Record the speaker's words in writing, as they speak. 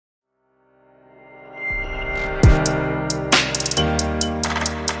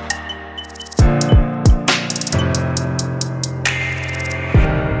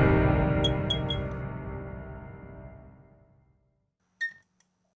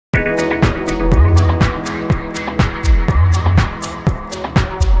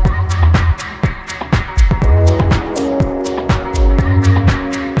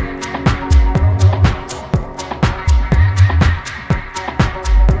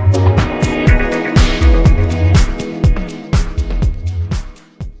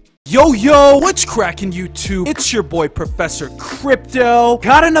Yo, what's cracking YouTube? It's your boy Professor Crypto.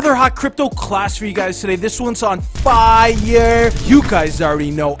 Got another hot crypto class for you guys today. This one's on fire. You guys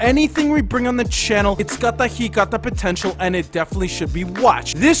already know anything we bring on the channel, it's got the heat, got the potential, and it definitely should be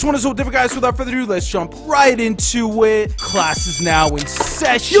watched. This one is so different, guys. Without further ado, let's jump right into it. Class is now in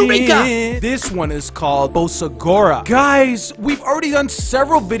session. Eureka! This one is called Bosagora. Guys, we've already done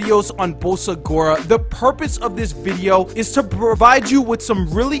several videos on Bosagora. The purpose of this video is to provide you with some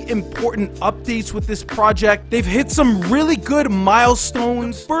really important updates with this project. They've hit some really good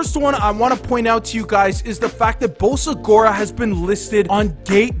milestones. First one I want to point out to you guys is the fact that Bosagora has been listed on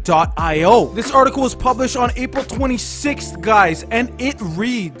gate.io. This article was published on April 26th, guys, and it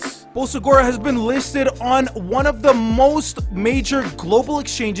reads: Bosagora has been listed on one of the most major global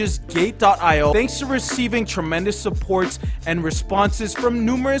exchanges, gate.io, thanks to receiving tremendous supports and responses from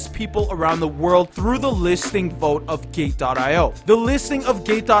numerous people around the world through the listing vote of gate.io. The listing of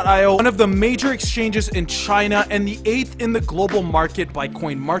gate.io, one of the major exchanges in China and the 8th in the global market by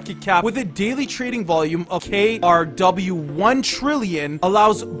CoinMarketCap, with a daily trading volume of KRW 1 trillion,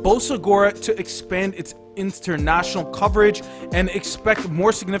 allows Bosagora to expand its international coverage and expect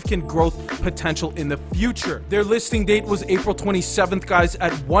more significant growth potential in the future. Their listing date was April 27th, guys,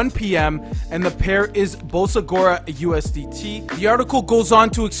 at 1 p.m. and the pair is Bosagora USDT. The article goes on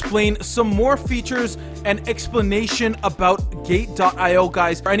to explain some more features and explanation about gate.io,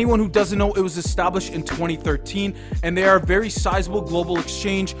 guys. For anyone who doesn't know, it was established in 2013 and they are a very sizable global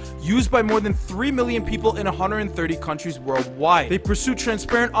exchange used by more than 3 million people in 130 countries worldwide. They pursue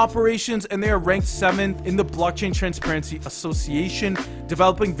transparent operations and they are ranked 7th in the Blockchain Transparency Association,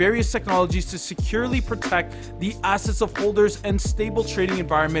 developing various technologies to securely protect the assets of holders and stable trading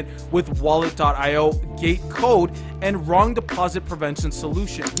environment with wallet.io, gate code, and wrong deposit prevention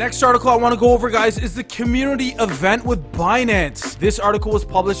solution. Next article I want to go over, guys, is the community event with Binance. This article was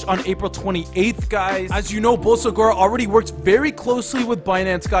published on April 28th, guys. As you know, Bosagora already works very closely with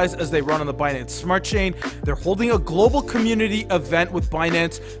Binance, guys, as they run on the Binance Smart Chain. They're holding a global community event with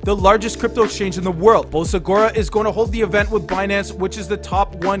Binance, the largest crypto exchange in the world. Bosagora is going to hold the event with Binance, which is the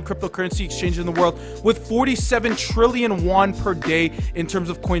top 1 cryptocurrency exchange in the world with 47 trillion won per day in terms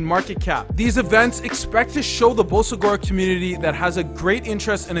of coin market cap. These events expect to show the Bosagora community that has a great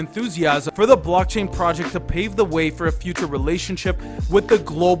interest and enthusiasm for the blockchain project to pave the way for a future relationship with the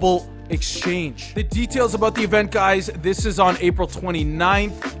global exchange. The details about the event, guys, this is on April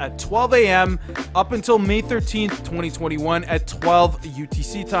 29th at 12 a.m. up until May 13th, 2021 at 12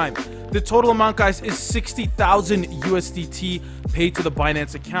 UTC time. The total amount, guys, is 60,000 USDT paid to the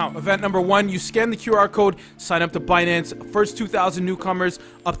Binance account. Event number 1, you scan the QR code, sign up to Binance. First 2,000 newcomers,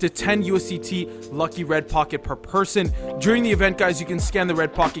 up to 10 USDT lucky red pocket per person. During the event, guys, you can scan the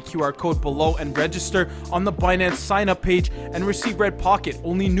red pocket QR code below and register on the Binance sign up page and receive red pocket.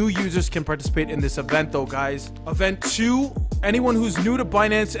 Only new users can participate in this event though, guys. Event 2, anyone who's new to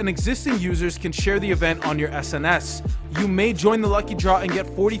Binance and existing users can share the event on your SNS. You may join the lucky draw and get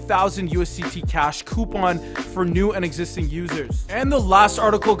 40,000 USDT cash coupon for new and existing users. And the last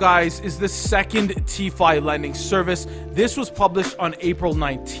article, guys, is the second TFI lending service. This was published on April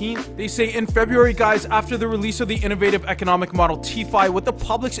 19th. They say in February, guys, after the release of the innovative economic model TFI with the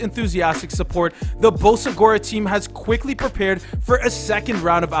public's enthusiastic support, the Bosagora team has quickly prepared for a second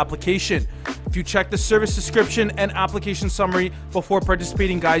round of application. If you check the service description and application summary before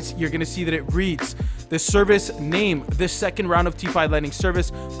participating, guys, you're going to see that it reads: the service name, the second round of TFI lending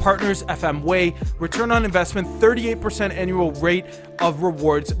service, partners FM Way, return on investment 38% annual rate of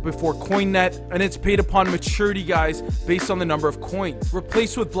rewards before CoinNet, and it's paid upon maturity, guys, based on the number of coins.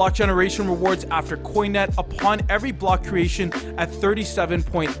 Replaced with block generation rewards after CoinNet upon every block creation at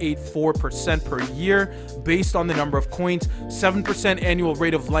 37.84% per year based on the number of coins. 7% annual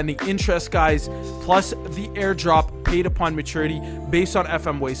rate of lending interest, guys, plus the airdrop paid upon maturity based on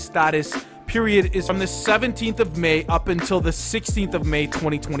FM Way's status. Period is from the 17th of May up until the 16th of May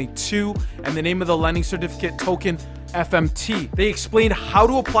 2022, and the name of the lending certificate token FMT. They explained how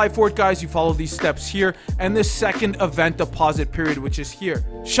to apply for it, guys. You follow these steps here, and the second event deposit period, which is here.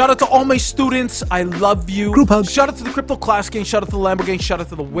 Shout out to all my students. I love you. Group hug. Shout out to the Crypto Class Gang. Shout out to the Lambo Gang. Shout out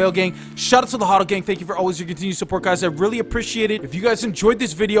to the Whale Gang. Shout out to the Hodl Gang. Thank you for always your continued support, guys. I really appreciate it. If you guys enjoyed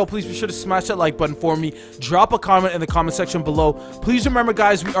this video, please be sure to smash that like button for me. Drop a comment in the comment section below. Please remember,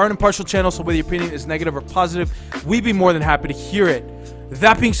 guys, we are an impartial channel, so whether your opinion is negative or positive, we'd be more than happy to hear it.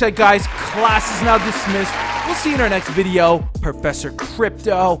 That being said, guys, class is now dismissed. We'll see you in our next video. Professor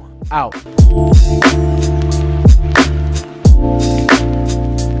Crypto out.